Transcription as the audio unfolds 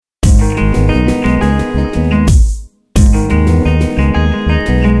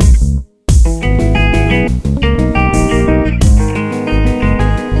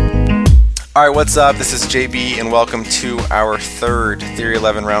Alright, what's up? This is JB and welcome to our third Theory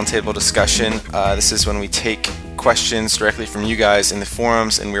 11 roundtable discussion. This is when we take questions directly from you guys in the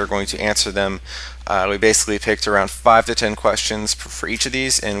forums and we are going to answer them. We basically picked around 5 to 10 questions for each of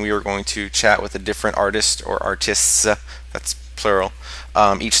these, and we are going to chat with a different artist or artists, that's plural,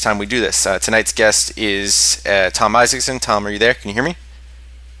 each time we do this. Tonight's guest is Tom Isaacson. Tom, are you there? Can you hear me?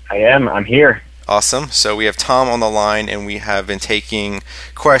 I am. I'm here. Awesome. So we have Tom on the line, and we have been taking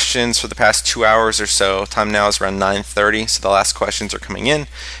questions for the past 2 hours or so. Time now is around 9:30, so the last questions are coming in,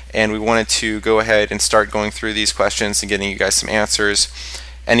 and we wanted to go ahead and start going through these questions and getting you guys some answers.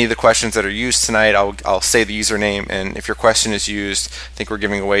 Any of the questions that are used tonight, I'll say the username, and if your question is used, I think we're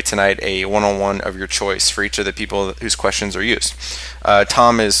giving away tonight a one-on-one of your choice for each of the people whose questions are used.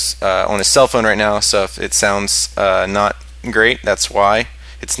 Tom is on his cell phone right now, so if it sounds not great, that's why.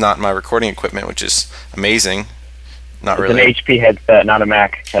 It's not my recording equipment, which is amazing. Not it's really. An HP headset, not a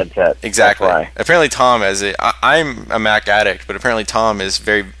Mac headset. Exactly. Apparently Tom I'm a Mac addict, but apparently Tom is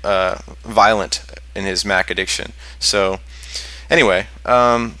very violent in his Mac addiction. So, anyway.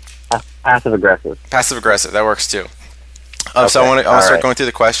 Passive aggressive. Passive aggressive, that works too. Okay. So I want to start going through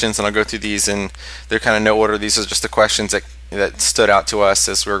the questions, and I'll go through these, and they're kind of no order. These are just the questions that stood out to us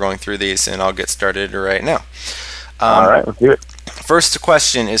as we were going through these, and I'll get started right now. All right, let's do it. First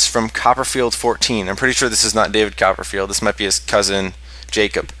question is from Copperfield14. I'm pretty sure this is not David Copperfield. This might be his cousin,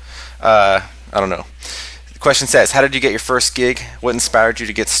 Jacob. I don't know. The question says, how did you get your first gig? What inspired you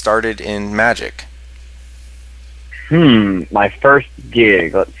to get started in magic? My first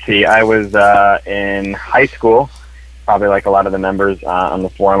gig. Let's see. I was in high school, probably like a lot of the members on the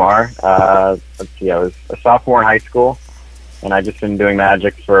forum are. Let's see. I was a sophomore in high school, and I just been doing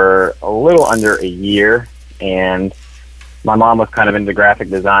magic for a little under a year, and my mom was kind of into graphic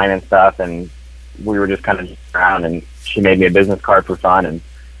design and stuff, and we were just kind of around, and she made me a business card for fun, and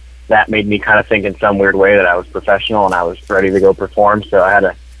that made me kind of think in some weird way that I was professional and I was ready to go perform. So I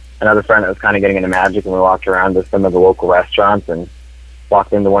had another friend that was kind of getting into magic, and we walked around to some of the local restaurants and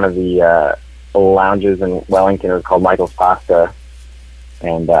walked into one of the lounges in Wellington. It was called Michael's Pasta,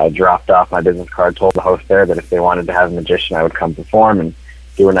 and I dropped off my business card, told the host there that if they wanted to have a magician, I would come perform and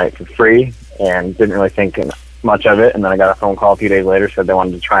do a night for free, and didn't really think much of it. And then I got a phone call a few days later, said they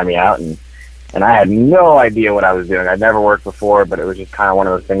wanted to try me out, and I had no idea what I was doing. I'd never worked before, but it was just kind of one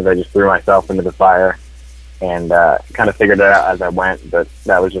of those things. I just threw myself into the fire and kind of figured it out as I went. But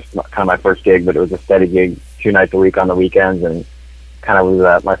that was just kind of my first gig, but it was a steady gig 2 nights a week on the weekends, and kind of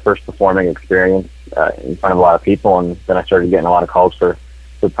was my first performing experience in front of a lot of people. And then I started getting a lot of calls for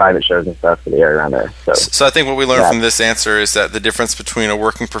private shows and stuff for the area around there. So I think what we learned from this answer is that the difference between a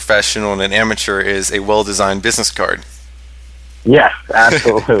working professional and an amateur is a well-designed business card. Yes,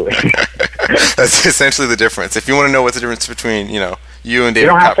 absolutely. That's essentially the difference. If you want to know what's the difference between, you and David, you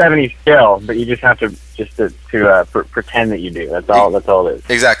don't have to have any skill, but you just have to pretend that you do. That's all it is.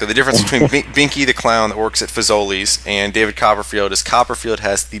 Exactly. The difference between Binky the clown that works at Fazoli's and David Copperfield is Copperfield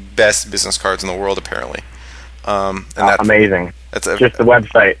has the best business cards in the world, apparently. And that's amazing. Just the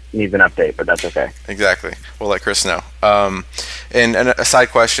website needs an update, but that's okay. Exactly. We'll let Chris know. And a side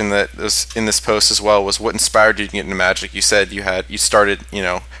question that was in this post as well was, what inspired you to get into magic? You said you started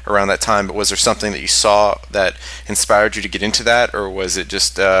around that time, but was there something that you saw that inspired you to get into that, or was it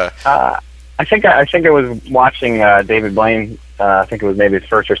just? I think it was watching David Blaine. I think it was maybe his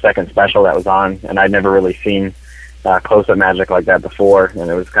first or second special that was on, and I'd never really seen close-up magic like that before, and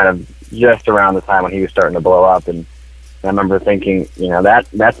it was kind of just around the time when he was starting to blow up, and I remember thinking,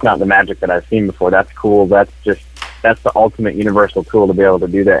 that's not the magic that I've seen before. That's cool. That's the ultimate universal tool to be able to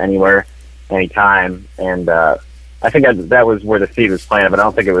do that anywhere, anytime. And I think that was where the seed was planted, but I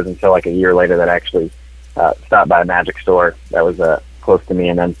don't think it was until like a year later that I actually stopped by a magic store that was close to me,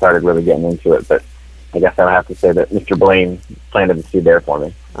 and then started really getting into it. But I guess I would have to say that Mr. Blaine planted the seed there for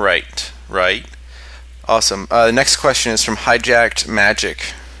me. Right. Awesome. The next question is from Hijacked Magic,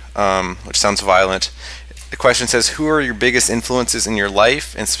 which sounds violent. The question says, who are your biggest influences in your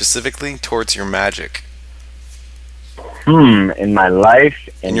life, and specifically towards your magic? In my life?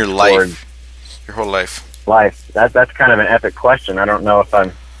 In your life. Your whole life. That's kind of an epic question. I don't know if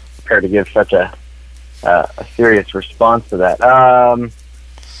I'm prepared to give such a serious response to that.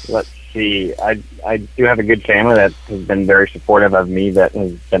 Let's see. I do have a good family that has been very supportive of me, that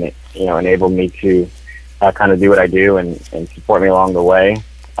has been enabled me to kind of do what I do and support me along the way.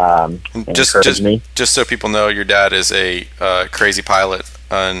 Just so people know, your dad is a crazy pilot,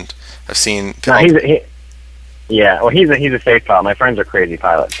 and I've seen. No, he's a safe pilot. My friends are crazy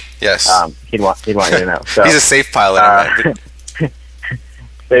pilots. Yes. He'd want you to know. So, he's a safe pilot.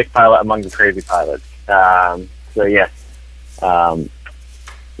 Safe pilot among the crazy pilots. So yes.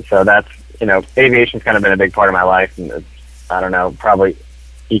 So that's aviation's kind of been a big part of my life, and it's, I don't know, probably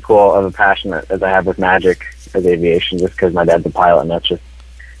equal of a passion as I have with magic as aviation, just because my dad's a pilot, and that's just,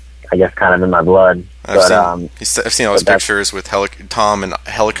 I guess, kind of in my blood. I've seen all those pictures with Tom and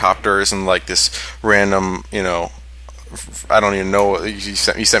helicopters and like this random, I don't even know. You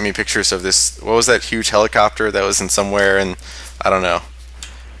sent me pictures of this. What was that huge helicopter that was in somewhere? And I don't know.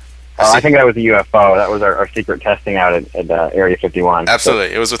 I think that was a UFO. That was our secret testing out at Area 51. Absolutely,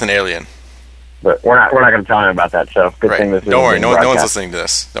 so, it was with an alien. But we're not going to tell him about that. So good thing this. Don't worry, no one's listening to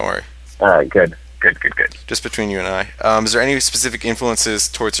this. Don't worry. All right, good. Just between you and I. Is there any specific influences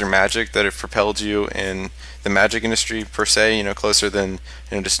towards your magic that have propelled you in the magic industry per se? Closer than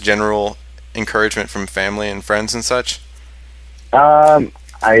just general encouragement from family and friends and such?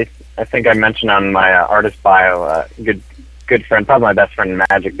 I think I mentioned on my artist bio, good friend, probably my best friend in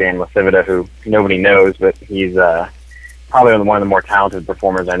magic, Dan Lasivita, who nobody knows, but he's probably one of the more talented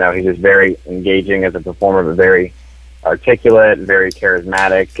performers I know. He's just very engaging as a performer, but very articulate, very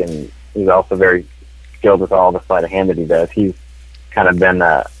charismatic, and he's also very skilled with all the sleight of hand that he does. He's kind of been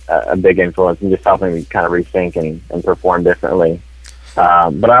a big influence in just helping me kind of rethink and perform differently.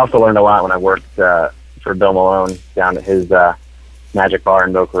 But I also learned a lot when I worked for Bill Malone down at his magic bar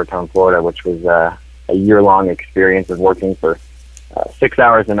in Boca Raton, Florida, which was a year-long experience of working for 6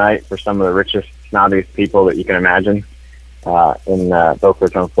 hours a night for some of the richest, snobbiest people that you can imagine in Boca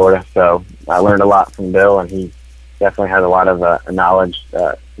Raton, Florida. So I learned a lot from Bill, and he definitely had a lot of knowledge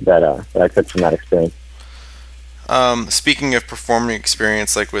that I took from that experience. Speaking of performing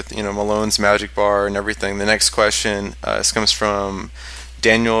experience, like with Malone's Magic Bar and everything, the next question this comes from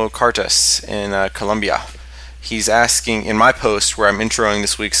Daniel Cartas in Colombia. He's asking, in my post where I'm introing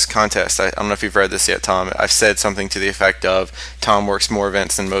this week's contest, I don't know if you've read this yet, Tom, I've said something to the effect of, Tom works more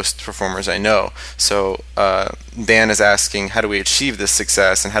events than most performers I know. So Dan is asking, how do we achieve this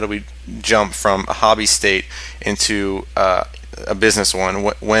success, and how do we jump from a hobby state into a business one?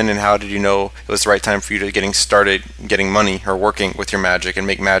 When and how did you know it was the right time for you to getting started getting money or working with your magic and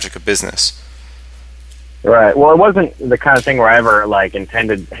make magic a business? Right. Well, it wasn't the kind of thing where I ever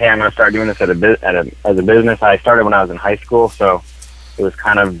intended, hey, I'm going to start doing this as a business. I started when I was in high school, so it was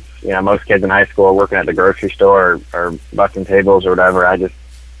kind of, most kids in high school are working at the grocery store or busting tables or whatever. I just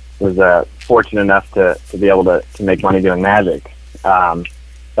was fortunate enough to be able to make money doing magic. So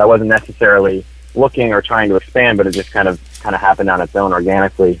I wasn't necessarily looking or trying to expand, but it just kind of happened on its own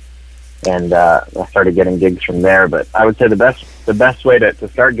organically, and I started getting gigs from there. But I would say the best way to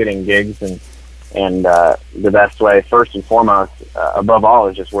start getting gigs and the best way, first and foremost, above all,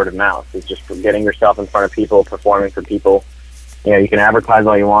 is just word of mouth. It's just getting yourself in front of people, performing for people. You can advertise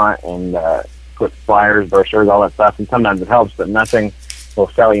all you want and put flyers, brochures, all that stuff, and sometimes it helps, but nothing will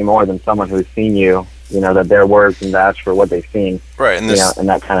sell you more than someone who's seen you, that their words can vouch for what they've seen. Right, and and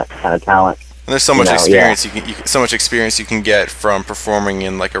that kind of talent. And there's so much experience so much experience you can get from performing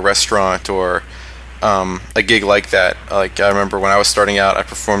in like a restaurant or a gig like that. Like I remember when I was starting out, I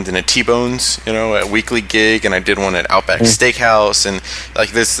performed in a T-Bones, a weekly gig, and I did one at Outback Steakhouse, and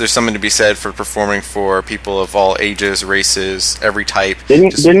there's something to be said for performing for people of all ages, races, every type.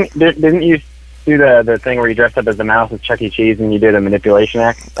 Didn't you do the thing where you dressed up as the mouse with Chuck E. Cheese and you did a manipulation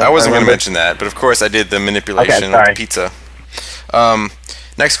act? I wasn't going to mention that, but of course I did the manipulation with the pizza.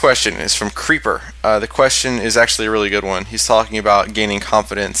 Next question is from Creeper. The question is actually a really good one. He's talking about gaining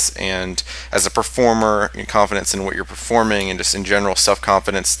confidence and as a performer, confidence in what you're performing and just in general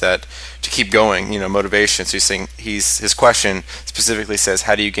self-confidence that to keep going, motivation. So he's saying his question specifically says,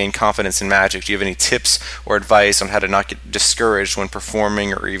 how do you gain confidence in magic? Do you have any tips or advice on how to not get discouraged when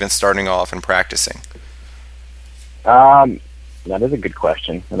performing or even starting off and practicing? That is a good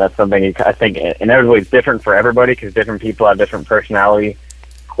question. And that's something I think inevitably is different for everybody because different people have different personality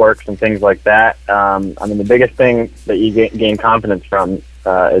quirks and things like that. The biggest thing that you gain confidence from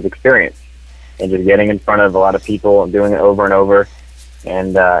is experience and just getting in front of a lot of people and doing it over and over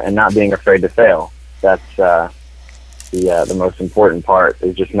and not being afraid to fail. That's the most important part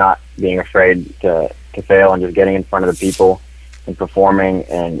is just not being afraid to fail and just getting in front of the people and performing.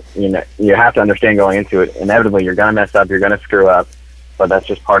 And you have to understand going into it, inevitably you're going to mess up, you're going to screw up, but that's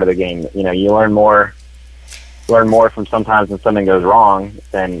just part of the game. You learn more from sometimes when something goes wrong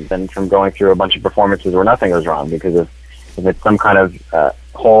than from going through a bunch of performances where nothing goes wrong, because if it's some kind of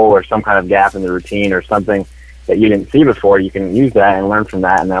hole or some kind of gap in the routine or something that you didn't see before, you can use that and learn from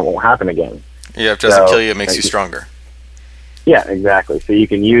that, and that won't happen again. Yeah, if it doesn't kill you, it makes you stronger. Yeah, exactly. So you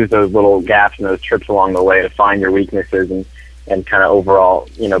can use those little gaps and those trips along the way to find your weaknesses and kind of overall,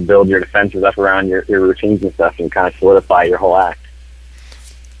 build your defenses up around your routines and stuff and kind of solidify your whole act.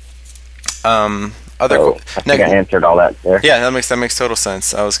 So I think I answered all that there. Yeah, that makes total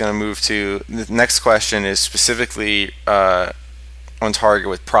sense. I was going to move to the next question is specifically on target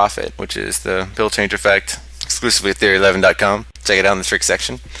with profit, which is the bill change effect, exclusively at theory11.com. Check it out in the trick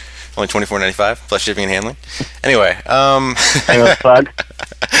section. Only $24.95 plus shipping and handling. Anyway, a plug?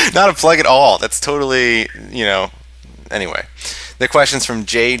 Not a plug at all. That's totally, Anyway, the question's from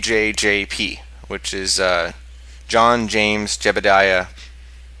JJJP, which is John James Jebediah,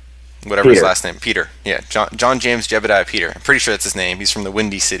 whatever Peter. His last name, Peter. Yeah, John James Jebediah Peter. I'm pretty sure that's his name. He's from the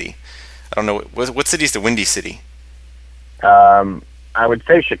Windy City. I don't know what city is the Windy City. I would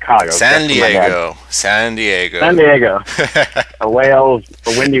say Chicago. San Diego. A Wales,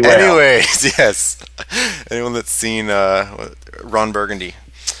 a windy whale. Anyways, yes. Anyone that's seen Ron Burgundy.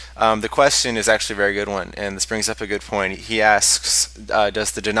 The question is actually a very good one, and this brings up a good point. He asks,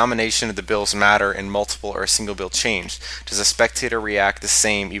 does the denomination of the bills matter in multiple or a single bill change? Does a spectator react the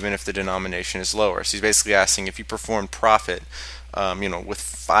same even if the denomination is lower? So he's basically asking, if you perform profit, with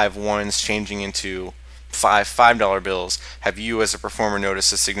 5 ones changing into $5 bills, have you as a performer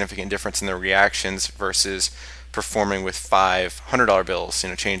noticed a significant difference in their reactions versus performing with $500 bills,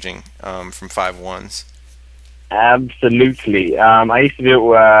 changing from 5 ones? Absolutely. I used to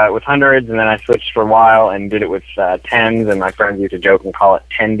do it with hundreds, and then I switched for a while and did it with tens, and my friends used to joke and call it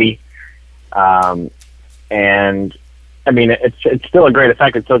tendy. And I mean, it's still a great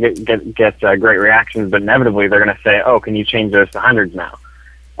effect. It still get great reactions, but inevitably they're going to say, "Oh, can you change those to hundreds now?"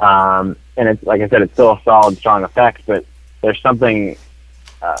 And it's like I said, it's still a solid, strong effect, but there's something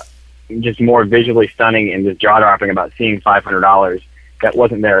just more visually stunning and just jaw-dropping about seeing $500 that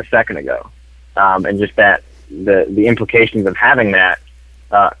wasn't there a second ago, and just that the implications of having that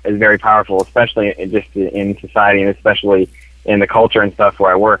is very powerful, especially just in society and especially in the culture and stuff where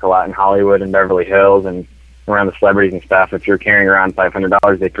I work a lot in Hollywood and Beverly Hills and around the celebrities and stuff. If you're carrying around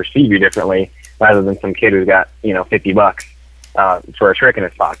 $500, they perceive you differently rather than some kid who's got $50 for a trick in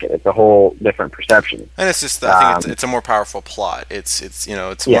his pocket. It's a whole different perception. And it's just, I think it's a more powerful plot. It's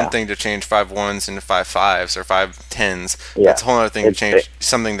one thing to change 5 ones into 5 fives or 5 tens. Yeah. That's a whole other thing to change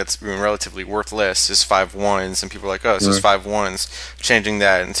something that's relatively worthless is 5 ones, and people are like, oh, it's just 5 ones. Changing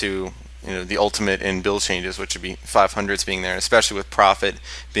that into the ultimate in bill changes, which would be 500s being there, and especially with profit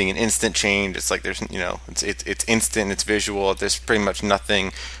being an instant change. It's like there's it's instant, it's visual. There's pretty much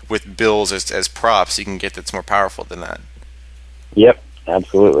nothing with bills as props you can get that's more powerful than that. Yep,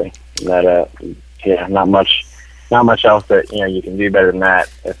 absolutely. That not much else that you can do better than that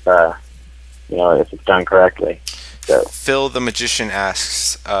if it's done correctly. So Phil the Magician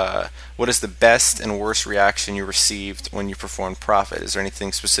asks, what is the best and worst reaction you received when you performed profit? Is there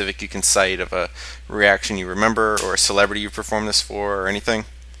anything specific you can cite of a reaction you remember, or a celebrity you performed this for, or anything?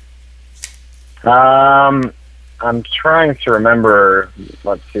 I'm trying to remember.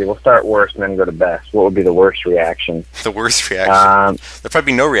 Let's see. We'll start worst and then go to best. What would be the worst reaction? The worst reaction? There'd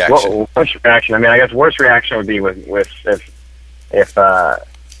probably be no reaction. Worst reaction. I mean, I guess worst reaction would be with if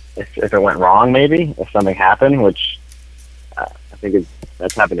it went wrong, maybe if something happened, which I think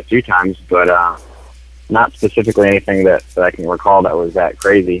that's happened a few times, but not specifically anything that I can recall that was that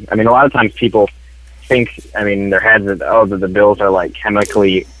crazy. I mean, a lot of times people think, in their heads that the bills are like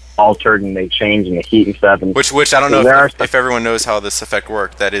chemically altered and they change in the heat and stuff. And which I don't know if everyone knows how this effect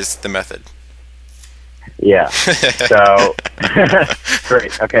worked. That is the method. Yeah. So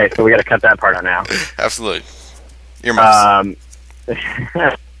great. Okay, so we got to cut that part out now. Absolutely. Earmuffs.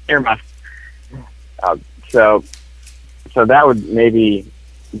 Earmuffs. So that would maybe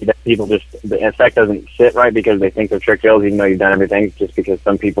that people just the effect doesn't sit right because they think they're trick bills, even though you've done everything. Just because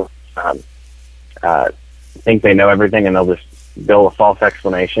some people think they know everything and they'll just build a false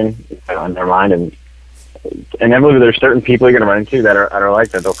explanation in their mind, and inevitably there's certain people you're going to run into that are like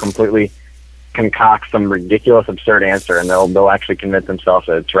that. They'll completely concoct some ridiculous, absurd answer, and they'll actually convince themselves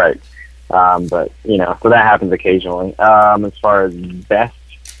that it's right. But so that happens occasionally. As far as best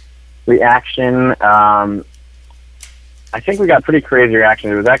reaction, I think we got pretty crazy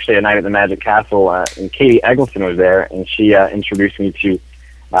reactions. It was actually a night at the Magic Castle, and Katie Eggleston was there, and she introduced me to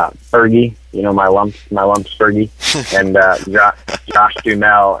Fergie, my lumps Fergie, and Josh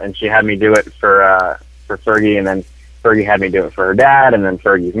Duhamel, and she had me do it for Fergie, and then Fergie had me do it for her dad, and then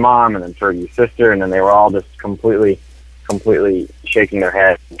Fergie's mom, and then Fergie's sister, and then they were all just completely shaking their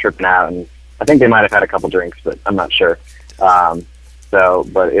head and tripping out, and I think they might have had a couple drinks, but I'm not sure.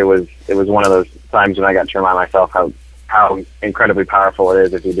 But it was one of those times when I got to remind myself how incredibly powerful it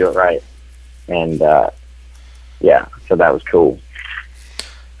is if you do it right, and so that was cool.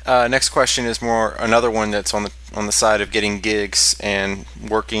 Next question is another one that's on the side of getting gigs and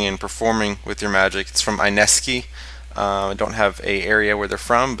working and performing with your magic. It's from Ineski. don't have a area where they're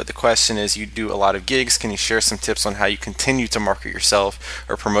from, but the question is, you do a lot of gigs. Can you share some tips on how you continue to market yourself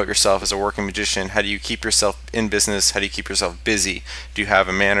or promote yourself as a working magician? How do you keep yourself in business? How do you keep yourself busy? Do you have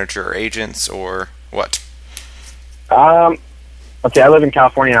a manager or agents or what? Okay, I live in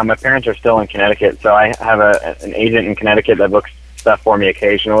California now. My parents are still in Connecticut, so I have an agent in Connecticut that books stuff for me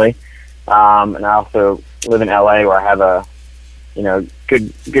occasionally. And I also live in LA, where I have a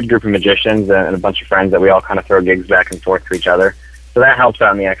good group of magicians and a bunch of friends that we all kind of throw gigs back and forth to each other. So that helps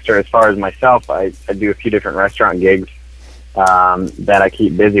out in the extra. As far as myself, I do a few different restaurant gigs that I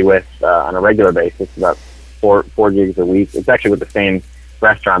keep busy with on a regular basis, about four gigs a week. It's actually with the same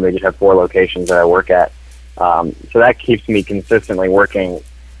restaurant. They just have 4 locations that I work at. So that keeps me consistently working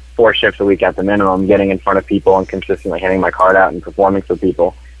 4 shifts a week at the minimum, getting in front of people and consistently handing my card out and performing for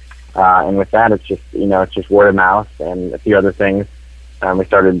people. And with that, it's just word of mouth and a few other things. We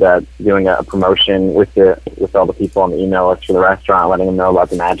started doing a promotion with all the people on the email list for the restaurant, letting them know about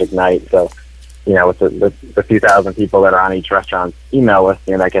the magic night. So, with the few thousand people that are on each restaurant's email list,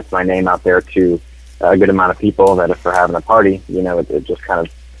 that gets my name out there to a good amount of people, that if they're having a party, it just kind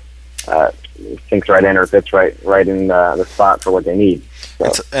of sinks right in, or fits right in the spot for what they need.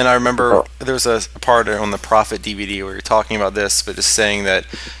 So, and I remember there was a part on the Profit DVD where you're talking about this, but just saying that,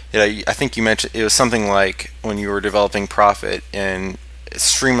 I think you mentioned it was something like when you were developing Profit and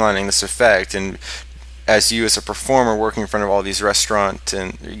streamlining this effect, and as you as a performer working in front of all these restaurant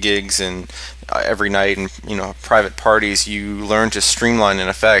and gigs and every night and private parties, you learn to streamline an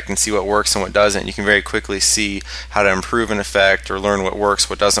effect and see what works and what doesn't. You can very quickly see how to improve an effect or learn what works,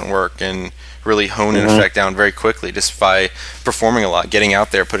 what doesn't work, and really hone an effect down very quickly just by performing a lot, getting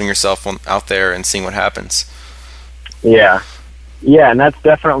out there, putting yourself out there and seeing what happens. Yeah, and that's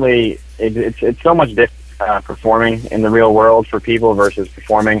definitely it's so much different performing in the real world for people versus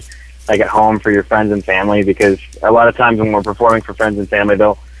performing like at home for your friends and family, because a lot of times when we're performing for friends and family,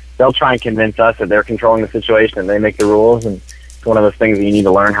 they'll try and convince us that they're controlling the situation and they make the rules, and it's one of those things that you need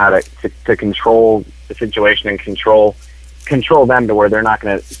to learn how to control the situation and control them to where they're not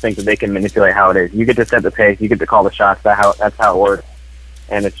going to think that they can manipulate how it is. You get to set the pace, you get to call the shots. That's how it works,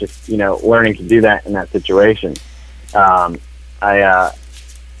 and it's just learning to do that in that situation.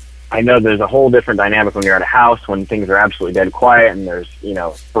 I know there's a whole different dynamic when you're at a house, when things are absolutely dead quiet and there's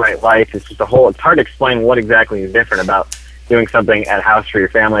bright lights. It's just it's hard to explain what exactly is different about doing something at a house for your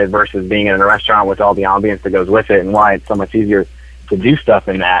family versus being in a restaurant with all the ambience that goes with it, and why it's so much easier to do stuff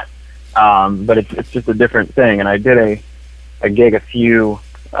in that. But it's just a different thing. And I did a gig a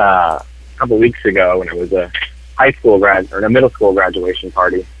couple weeks ago, and it was a a middle school graduation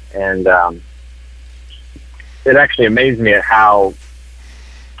party, and it actually amazed me at how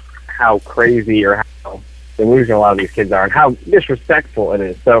crazy or how delusional a lot of these kids are and how disrespectful it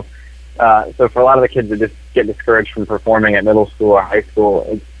is. So for a lot of the kids that just get discouraged from performing at middle school or high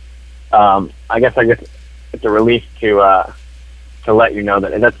school, I guess it's a relief to let you know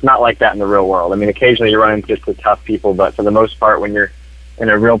that that's not like that in the real world. I mean, occasionally you run into just tough people, but for the most part, when you're in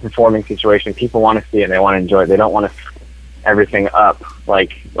a real performing situation, people want to see it and they want to enjoy it. They don't want to f everything up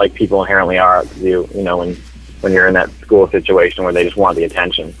like people inherently are to do, when you're in that school situation where they just want the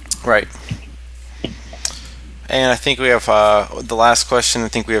attention. Right. And I think we have the last question I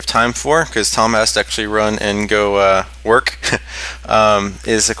think we have time for, because Tom has to actually run and go work,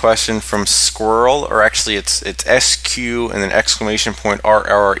 is a question from Squirrel, or actually it's SQ and then exclamation point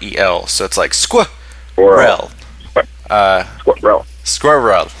RREL. So it's like Squirrel.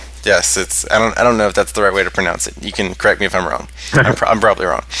 Squirrel. Yes, I don't know if that's the right way to pronounce it. You can correct me if I'm wrong. I'm probably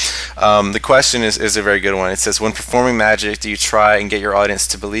wrong. The question is a very good one. It says, when performing magic, do you try and get your audience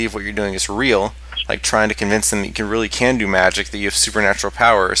to believe what you're doing is real, like trying to convince them that you really can do magic, that you have supernatural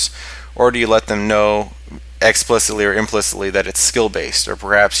powers, or do you let them know explicitly or implicitly that it's skill-based, or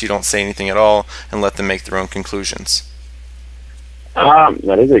perhaps you don't say anything at all and let them make their own conclusions?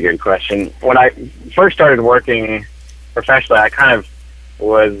 That is a good question. When I first started working professionally, I kind of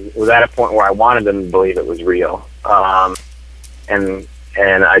was at a point where I wanted them to believe it was real, and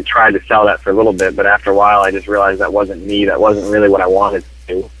I tried to sell that for a little bit, but after a while I just realized that wasn't me. That wasn't really what I wanted to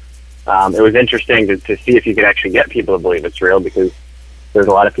do. It was interesting to see if you could actually get people to believe it's real, because there's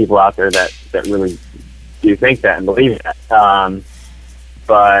a lot of people out there that really do think that and believe that.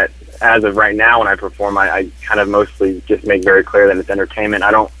 But as of right now, when I perform, I kind of mostly just make very clear that it's entertainment.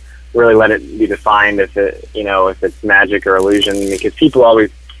 I don't really let it be defined if it's magic or illusion, because people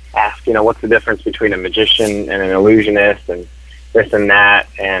always ask, what's the difference between a magician and an illusionist and this and that,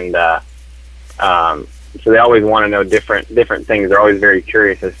 and so they always want to know different things. They're always very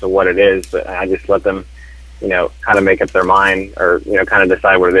curious as to what it is, but I just let them, kind of make up their mind, or kind of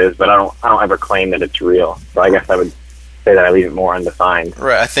decide what it is. But I don't ever claim that it's real. So I guess I would say that I leave it more undefined.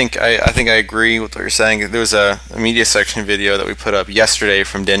 Right. I think I agree with what you're saying. There was a media section video that we put up yesterday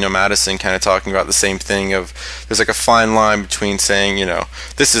from Daniel Madison, kind of talking about the same thing. Of there's like a fine line between saying,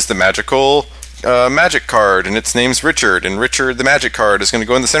 this is the magical magic card, and its name's Richard, and Richard the magic card is going to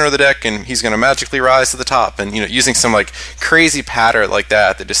go in the center of the deck, and he's going to magically rise to the top, and using some like crazy pattern like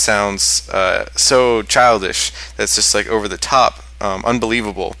that just sounds so childish. That's just like over the top.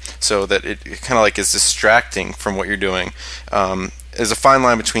 Unbelievable, so that it kind of like is distracting from what you're doing. There's a fine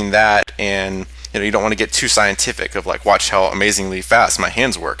line between that and you don't want to get too scientific of like, watch how amazingly fast my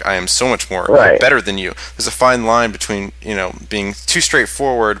hands work. I am so much more better than you. There's a fine line between being too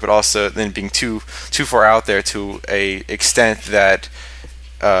straightforward, but also then being too far out there to a extent that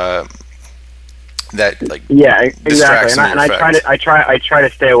exactly. And I try to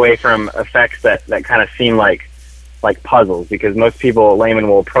stay away from effects that kind of seem like puzzles, because most people, laymen,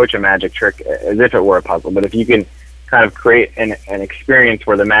 will approach a magic trick as if it were a puzzle. But if you can kind of create an experience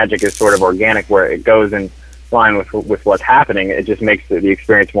where the magic is sort of organic, where it goes in line with what's happening, it just makes the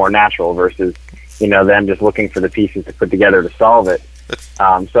experience more natural versus them just looking for the pieces to put together to solve it.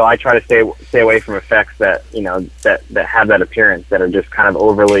 So I try to stay away from effects that that have that appearance, that are just kind of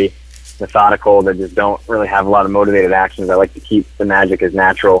overly methodical, that just don't really have a lot of motivated actions. I like to keep the magic as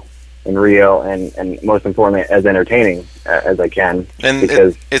natural and real, and most importantly, as entertaining as I can. And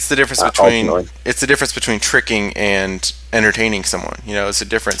because it's the difference between tricking and entertaining someone. It's a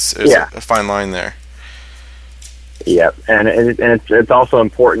difference. There's a fine line there. Yeah, and it's also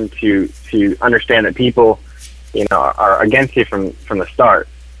important to understand that people, are against you from the start.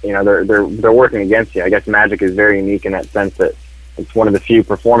 They're working against you. I guess magic is very unique in that sense that it's one of the few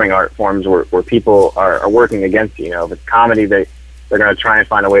performing art forms where people are working against you. If it's comedy, they're going to try and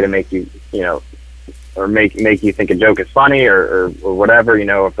find a way to make you, or make you think a joke is funny or whatever.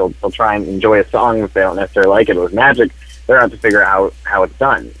 If they'll try and enjoy a song if they don't necessarily like it. But with magic, they're going to have to figure out how it's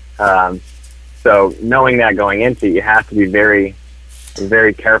done. So knowing that going into it, you have to be very,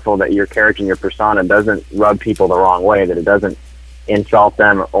 very careful that your character and your persona doesn't rub people the wrong way, that it doesn't insult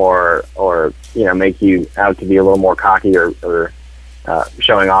them or make you out to be a little more cocky or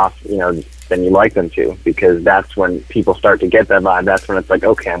showing off, than you like them to, because that's when people start to get that vibe. That's when it's like,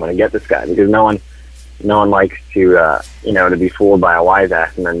 okay, I'm going to get this guy, because no one likes to to be fooled by a wise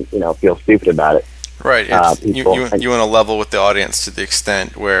ass and then feel stupid about it. Right. You want to level with the audience to the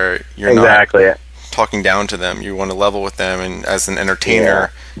extent where you're not talking down to them. You want to level with them, and as an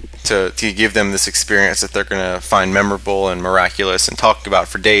entertainer, to give them this experience that they're going to find memorable and miraculous and talk about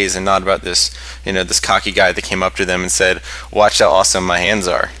for days, and not about this this cocky guy that came up to them and said, "Watch how awesome my hands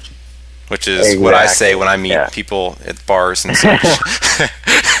are." Which is what I say when I meet people at bars and such.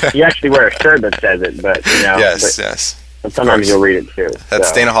 You actually wear a shirt that says it, but yes. But sometimes you'll read it too. That's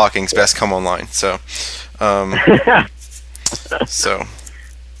Dana Hawking's best come online. So,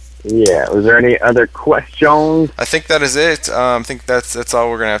 Yeah. Was there any other questions? I think that is it. I think that's all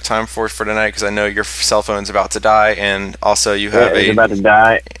we're gonna have time for tonight, because I know your cell phone's about to die, and also you have it's about to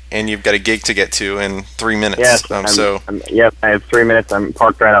die, and you've got a gig to get to in 3 minutes. Yes. I have 3 minutes. I'm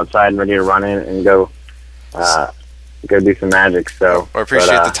parked right outside and ready to run in and go do some magic. So I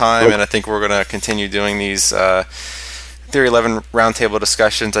appreciate the time, and I think we're gonna continue doing these Theory 11 roundtable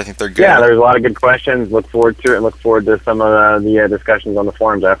discussions. I think they're good. Yeah, there's a lot of good questions. Look forward to it, and look forward to some of the discussions on the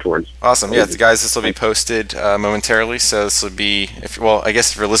forums afterwards. Awesome. Yeah, guys, this will be posted momentarily, so this will be, I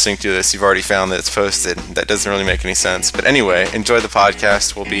guess if you're listening to this, you've already found that it's posted. That doesn't really make any sense. But anyway, enjoy the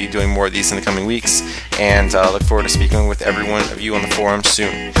podcast. We'll be doing more of these in the coming weeks, and look forward to speaking with every one of you on the forum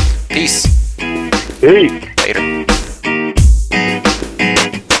soon. Peace. Peace. Later.